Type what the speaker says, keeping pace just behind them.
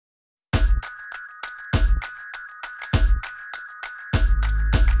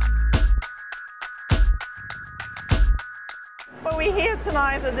Well, we're here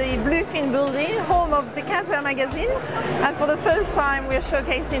tonight at the Bluefin building, home of Decanter magazine, and for the first time we're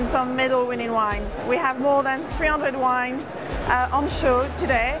showcasing some medal-winning wines. We have more than 300 wines on show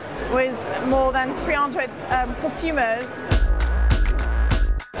today with more than 300 consumers.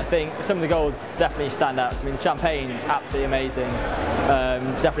 I think some of the golds definitely stand out. I mean, the champagne, absolutely amazing.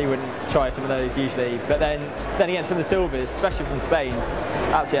 Definitely wouldn't try some of those usually. But then again, some of the silvers, especially from Spain,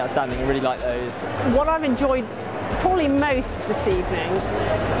 absolutely outstanding. I really like those. What I've enjoyed probably most this evening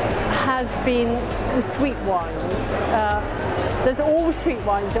has been the sweet wines. There's always sweet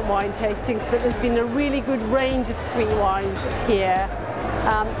wines at wine tastings, but there's been a really good range of sweet wines here,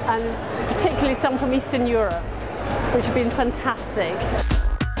 and particularly some from Eastern Europe, which have bine fantastic.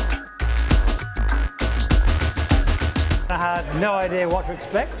 I had no idea what to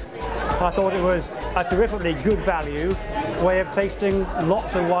expect. I thought it was a terrifically good value way of tasting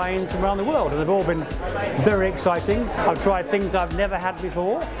lots of wines from around the world, and they've all been very exciting. I've tried things I've never had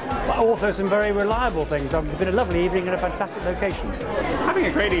before, but also some very reliable things. It's been a lovely evening in a fantastic location. Having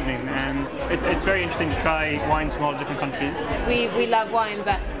a great evening, and it's very interesting to try wines from all different countries. We love wine,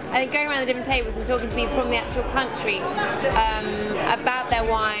 but I think going around the different tables and talking to people from the actual country about their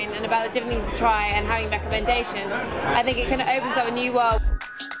wine and about the different things to try and having recommendations, I think it kind of opens up a new world.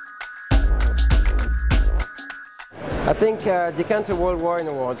 I think Decanter World Wine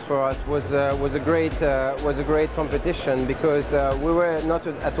Awards for us was a great competition because we were not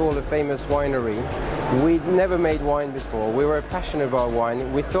at all a famous winery. We'd never made wine before. We were passionate about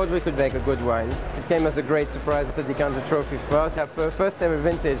wine. We thought we could make a good wine. It came as a great surprise to the Decanter Trophy for us. For first ever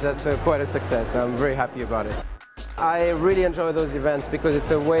vintage, that's quite a success. I'm very happy about it. I really enjoy those events because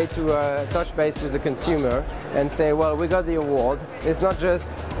it's a way to touch base with the consumer and say, well, we got the award. It's not just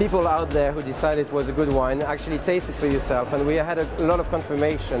people out there who decided it was a good wine, actually taste it for yourself. And we had a lot of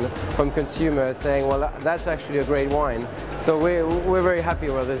confirmation from consumers saying, well, that's actually a great wine. So we're very happy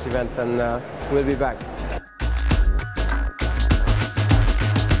about this event, and we'll be back.